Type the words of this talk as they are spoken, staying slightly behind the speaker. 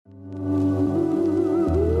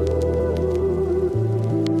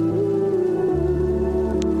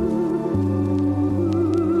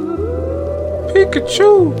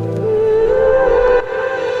Pikachu.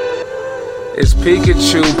 It's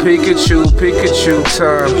Pikachu, Pikachu, Pikachu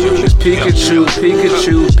time. It's Pikachu,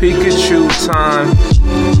 Pikachu, Pikachu time.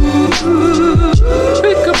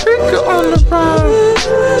 Pika, Pika on the rhyme.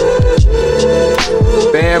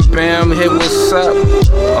 Bam, bam, hey, what's up?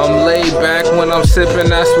 I'm laid back when I'm sipping,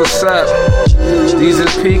 that's what's up. These is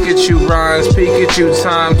Pikachu rhymes, Pikachu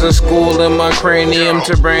times. In school in my cranium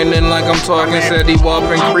to Brandon like I'm talking. Said he walk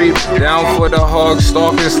and creep down for the hog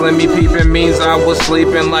stalking. Slimmy peeping means I was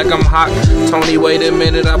sleeping like I'm hot. Tony, wait a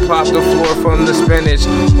minute, I popped the floor from the spinach.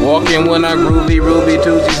 Walking when I groovy, Ruby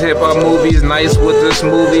Tuesdays, hip hop movies. Nice with the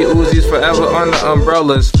smoothie Uzis forever under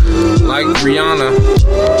umbrellas. Like Rihanna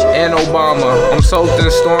and Obama. I'm soaked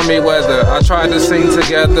in stormy weather. I tried to sing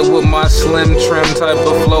together with my slim trim type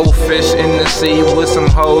of flow. Fish in the sea with some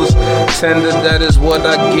hoes. Tender, that is what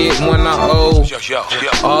I get when I owe.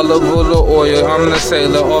 Olive oil, I'm the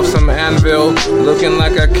sailor off some anvil. Looking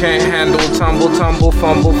like I can't handle. Tumble, tumble,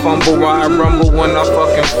 fumble, fumble. Why I rumble when I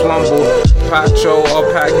fucking flumble. Pacho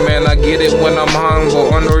or Pac-Man, I get it when I'm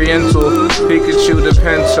humble. On Oriental, Pikachu the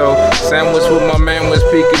Pinto. Sandwich with my man was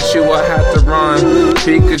Pikachu, I had to rhyme.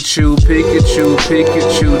 Pikachu, Pikachu,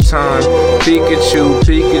 Pikachu time. Pikachu,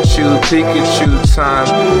 Pikachu, Pikachu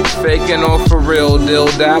time. Faking off for real, dill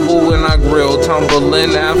dabble when I grill.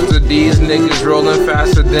 Tumbling after these niggas rolling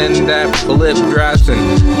faster than that blip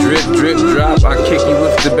drafting. Drip, drip, drop, I kick you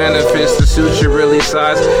with the benefits. The suit you really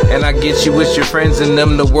size, and I get you with your friends and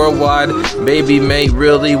them the worldwide. Baby mate,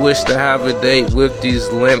 really wish to have a date with these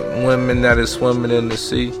limp women that is swimming in the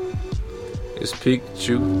sea. It's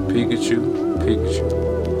Pikachu, Pikachu,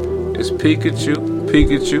 Pikachu. It's Pikachu,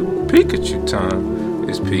 Pikachu, Pikachu time.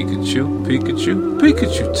 It's Pikachu, Pikachu,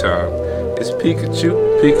 Pikachu time. It's Pikachu,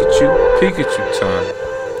 Pikachu, Pikachu time.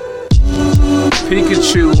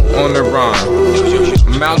 Pikachu on the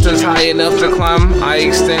rhyme. Mountains high enough to climb, I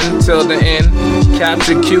extend till the end.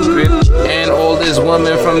 Capture Cupid and all this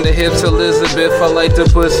woman from the hips. Elizabeth, I like the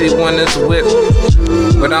pussy when it's whipped.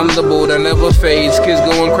 But I'm the bull that never fades. Kids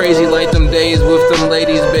going crazy like them days with them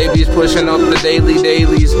ladies, babies pushing up the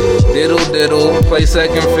dailies. Diddle diddle, play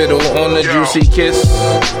second fiddle on the juicy kiss.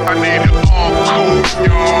 I need it all cool,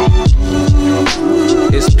 y'all.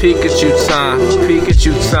 It's Pikachu time,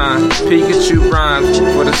 Pikachu time, Pikachu rhymes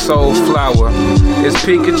for the soul flower. It's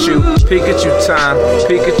Pikachu, Pikachu time,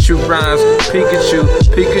 Pikachu rhymes, Pikachu,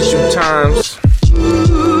 Pikachu times.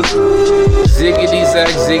 Ziggity zag,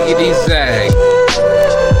 ziggity zag.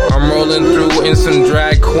 I'm rolling through in some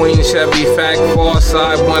drag queen Chevy fact far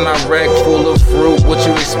side when I wreck full of fruit. What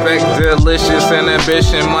you expect? Delicious and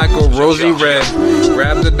ambition, Michael Rosie Red.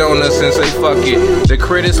 Grab the donuts and say fuck it. The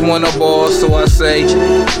critics want a ball, so I say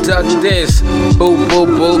duck this. Boop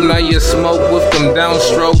boop boop. Now you smoke with them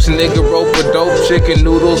downstrokes. Nigga rope with dope chicken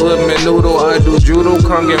noodles with menudo. I do judo,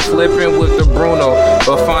 kung and flipping with the Bruno.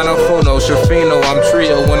 Bafana Funo, Shafino. I'm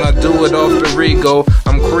trio when I do it off the Rigo.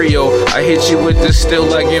 I'm Creole. I hit you with the still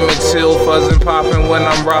like Emmett Till, fuzzing, popping when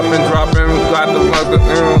I'm dropping. Got the mother,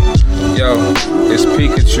 Yo, it's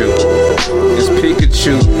Pikachu. It's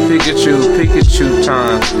Pikachu, Pikachu, Pikachu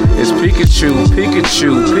time. It's Pikachu, Pikachu,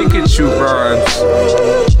 Pikachu rhymes.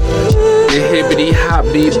 The hibbity hop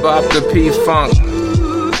bebop, the P-funk.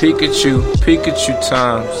 Pikachu, Pikachu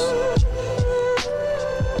times.